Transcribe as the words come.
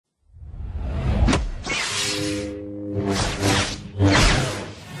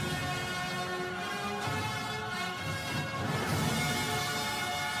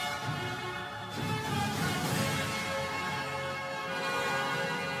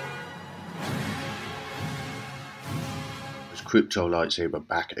Crypto Lightsaber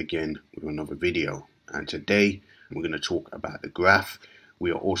back again with another video, and today we're going to talk about the graph.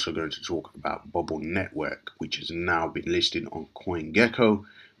 We are also going to talk about Bubble Network, which has now been listed on Coingecko.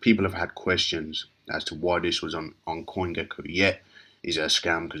 People have had questions as to why this was on Coingecko yet. Is it a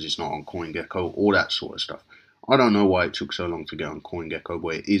scam because it's not on Coingecko? All that sort of stuff. I don't know why it took so long to get on Coingecko,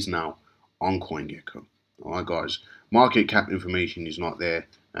 but it is now on Coingecko. Alright guys, market cap information is not there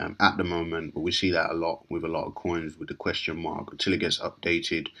at the moment, but we see that a lot with a lot of coins with the question mark until it gets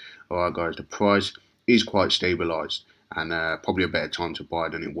updated. Alright guys, the price is quite stabilized and probably a better time to buy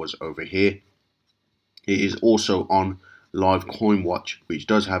than it was over here. It is also on Live Coin Watch, which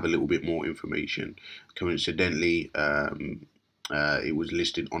does have a little bit more information. Coincidentally, it was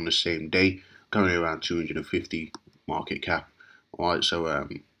listed on the same day, currently around 250 market cap. Alright, so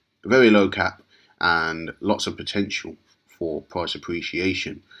very low cap and lots of potential for price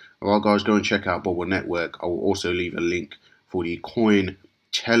appreciation. Alright guys, go and check out Bubble Network. I will also leave a link for the Coin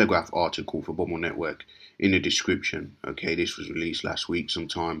Telegraph article for Bubble Network in the description. Okay, this was released last week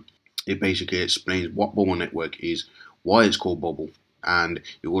sometime. It basically explains what Bubble Network is, why it's called Bubble, and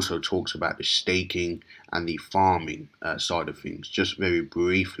it also talks about the staking and the farming side of things, just very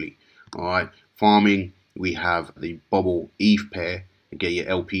briefly. Alright, farming, we have the Bubble ETH pair, get your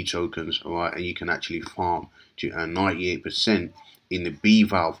LP tokens, alright, and you can actually farm to earn 98% in the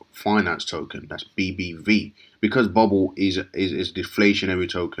BValve finance token, that's BBV. Because Bubble is a deflationary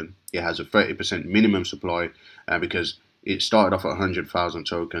token, it has a 30% minimum supply because it started off at 100,000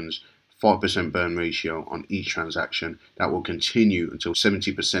 tokens, 5% burn ratio on each transaction. That will continue until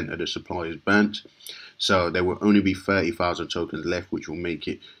 70% of the supply is burnt. So there will only be 30,000 tokens left, which will make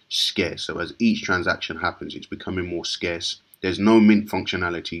it scarce. So as each transaction happens, it's becoming more scarce. There's no mint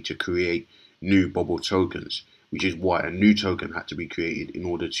functionality to create new Bubble tokens, which is why a new token had to be created in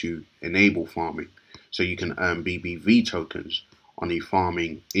order to enable farming. So you can earn BBV tokens on the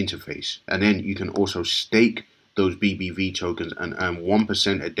farming interface. And then you can also stake those BBV tokens and earn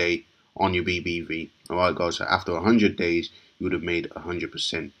 1% a day on your BBV. Alright guys, so after 100 days, you would have made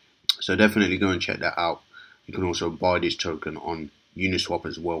 100%. So definitely go and check that out. You can also buy this token on Uniswap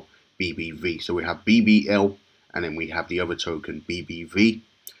as well, BBV. So we have BBL, and then we have the other token, BBV.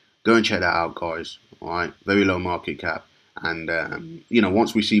 Go and check that out, guys. Alright, very low market cap. And, you know,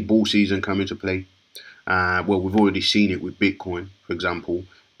 once we see bull season come into play, well, we've already seen it with Bitcoin, for example.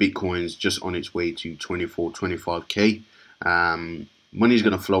 Bitcoin's just on its way to 24, 25K. Money's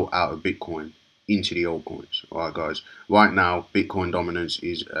going to flow out of Bitcoin into the altcoins. Alright, guys. Right now, Bitcoin dominance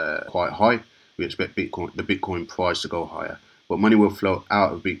is quite high. We expect the Bitcoin price to go higher. But money will flow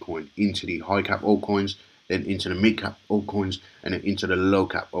out of Bitcoin into the high cap altcoins, then into the mid cap altcoins, and then into the low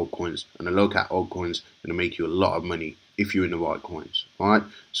cap altcoins. And the low cap altcoins are going to make you a lot of money if you're in the right coins. Alright,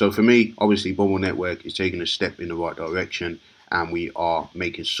 so for me, obviously Bubble Network is taking a step in the right direction, and we are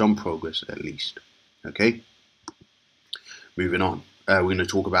making some progress at least. Okay, moving on, we're going to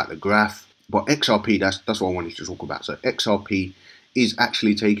talk about the graph. But XRP, that's what I wanted to talk about. So XRP is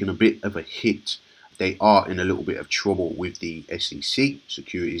actually taking a bit of a hit. They are in a little bit of trouble with the SEC,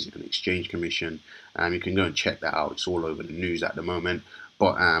 Securities and Exchange Commission. You can go and check that out. It's all over the news at the moment.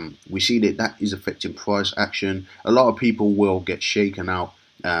 But we see that is affecting price action. A lot of people will get shaken out.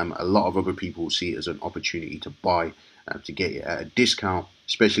 A lot of other people see it as an opportunity to buy, to get it at a discount,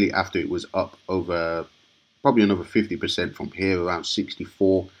 especially after it was up over probably another 50% from here, around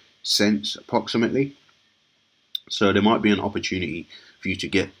 64 cents approximately. So there might be an opportunity for you to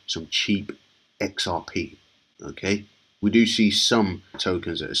get some cheap XRP. Okay, we do see some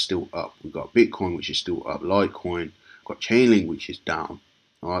tokens that are still up. We've got Bitcoin, which is still up, Litecoin, we've got Chainlink, which is down.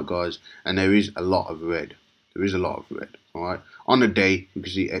 Alright guys, and there is a lot of red. There is a lot of red. Alright, on the day we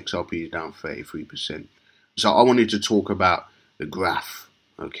can see XRP is down 33%. So I wanted to talk about the graph.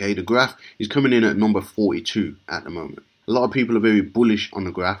 Okay, the graph is coming in at number 42 at the moment. A lot of people are very bullish on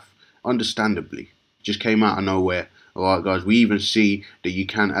the graph, understandably. It just came out of nowhere. Alright guys, we even see that you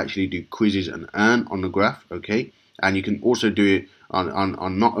can actually do quizzes and earn on the graph, okay? And you can also do it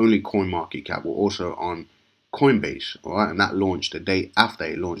on not only CoinMarketCap, but also on Coinbase, alright? And that launched the day after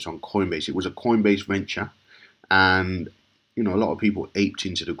it launched on Coinbase. It was a Coinbase venture, and you know, a lot of people aped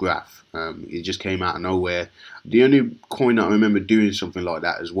into the graph. It just came out of nowhere. The only coin that I remember doing something like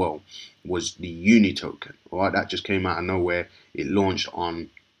that as well was the Uni token, alright? That just came out of nowhere. It launched on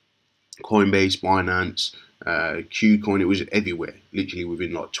Coinbase, Binance, Kucoin. It was everywhere, literally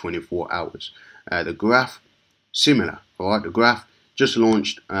within like 24 hours. The graph, similar, alright? The graph just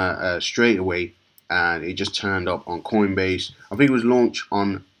launched straight away, and it just turned up on Coinbase. I think it was launched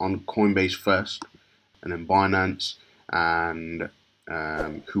on Coinbase first, and then Binance and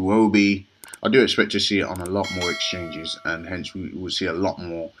Huobi, I do expect to see it on a lot more exchanges, and hence we will see a lot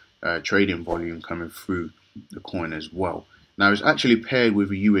more trading volume coming through the coin as well. Now it's actually paired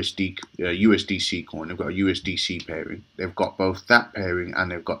with a USDC coin. They've got a USDC pairing. They've got both that pairing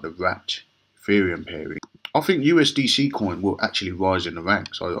and they've got the wrapped Ethereum pairing. I think USDC coin will actually rise in the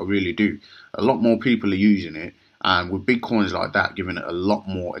ranks. I really do. A lot more people are using it, and with big coins like that, giving it a lot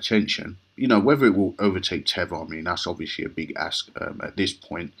more attention. You know, whether it will overtake Tether, I mean, that's obviously a big ask at this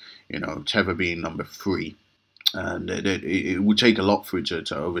point. You know, Tether being number 3. And it would take a lot for it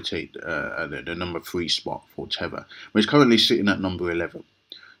to overtake the number 3 spot for Tether. But it's currently sitting at number 11.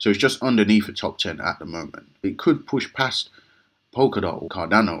 So it's just underneath the top 10 at the moment. It could push past Polkadot or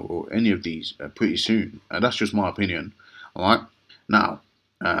Cardano or any of these pretty soon. That's just my opinion. Alright. Now,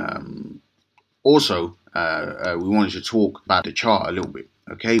 also, we wanted to talk about the chart a little bit.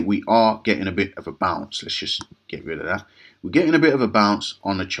 Okay, we are getting a bit of a bounce. Let's just get rid of that. We're getting a bit of a bounce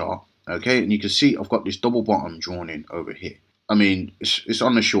on the chart. Okay, and you can see I've got this double bottom drawn in over here. I mean, it's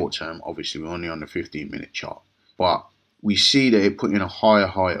on the short term. Obviously, we're only on the 15-minute chart. But we see that it put in a higher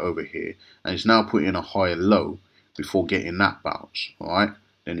high over here. And it's now put in a higher low before getting that bounce. Alright,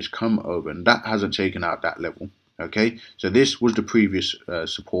 then it's come over. And that hasn't taken out that level. Okay, so this was the previous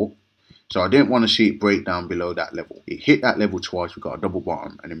support. So I didn't want to see it break down below that level. It hit that level twice. We got a double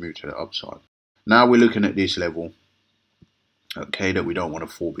bottom and it moved to the upside. Now we're looking at this level. Okay, that we don't want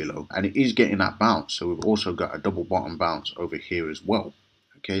to fall below, and it is getting that bounce. So we've also got a double bottom bounce over here as well.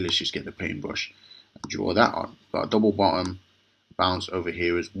 Okay, let's just get the paintbrush and draw that on. Got a double bottom bounce over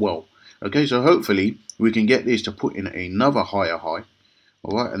here as well. Okay, so hopefully we can get this to put in another higher high.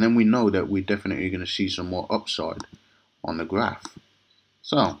 All right, and then we know that we're definitely going to see some more upside on the graph.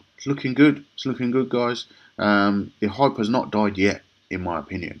 So it's looking good. It's looking good, guys. The hype has not died yet, in my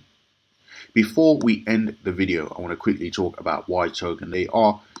opinion. Before we end the video, I want to quickly talk about WISE token. They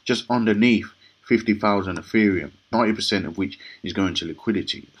are just underneath 50,000 Ethereum, 90% of which is going to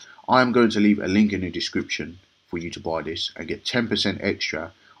liquidity. I am going to leave a link in the description for you to buy this and get 10%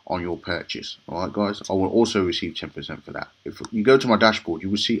 extra on your purchase. Alright guys, I will also receive 10% for that. If you go to my dashboard, you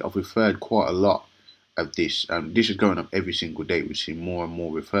will see I've referred quite a lot of this. This is going up every single day. We're seeing more and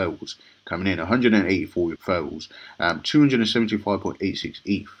more referrals coming in. 184 referrals, 275.86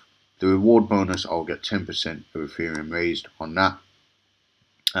 ETH. The reward bonus, I'll get 10% of Ethereum raised on that.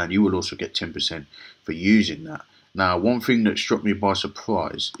 And you will also get 10% for using that. Now, one thing that struck me by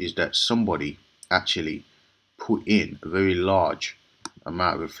surprise is that somebody actually put in a very large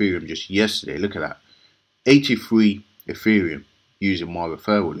amount of Ethereum just yesterday. Look at that. 83 Ethereum using my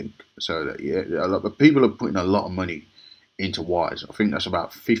referral link. So that, yeah, a lot of people are putting a lot of money into WISE. I think that's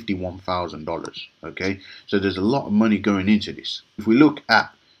about $51,000. Okay, so there's a lot of money going into this. If we look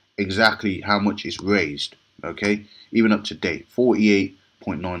at exactly how much is raised, okay, even up to date,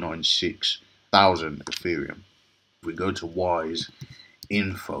 48.996 thousand Ethereum. If we go to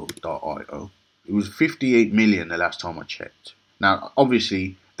wiseinfo.io, it was 58 million the last time I checked. Now,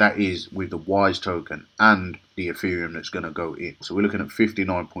 obviously, that is with the WISE token and the Ethereum that's going to go in. So we're looking at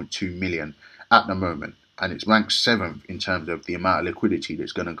 59.2 million at the moment, and it's ranked 7th in terms of the amount of liquidity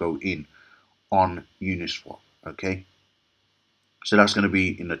that's going to go in on Uniswap. Okay. So that's going to be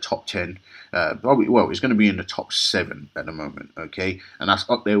in the top 10, probably, well, it's going to be in the top 7 at the moment, okay? And that's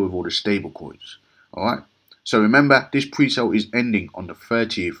up there with all the stable coins, all right? So remember, this pre-sale is ending on the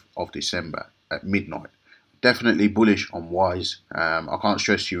 30th of December at midnight. Definitely bullish on WISE. I can't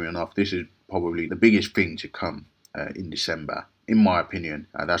stress you enough. This is probably the biggest thing to come in December, in my opinion.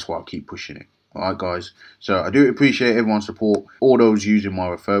 That's why I keep pushing it. All right, guys. So I do appreciate everyone's support. All those using my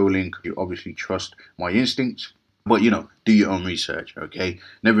referral link, you obviously trust my instincts. But, you know, do your own research, okay?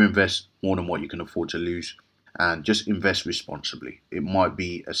 Never invest more than what you can afford to lose. And just invest responsibly. It might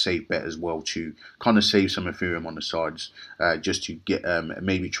be a safe bet as well to kind of save some Ethereum on the sides. Just to get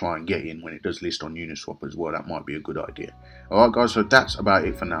maybe try and get in when it does list on Uniswap as well. That might be a good idea. Alright guys, so that's about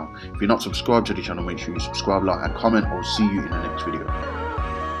it for now. If you're not subscribed to the channel, make sure you subscribe, like and comment. I'll see you in the next video.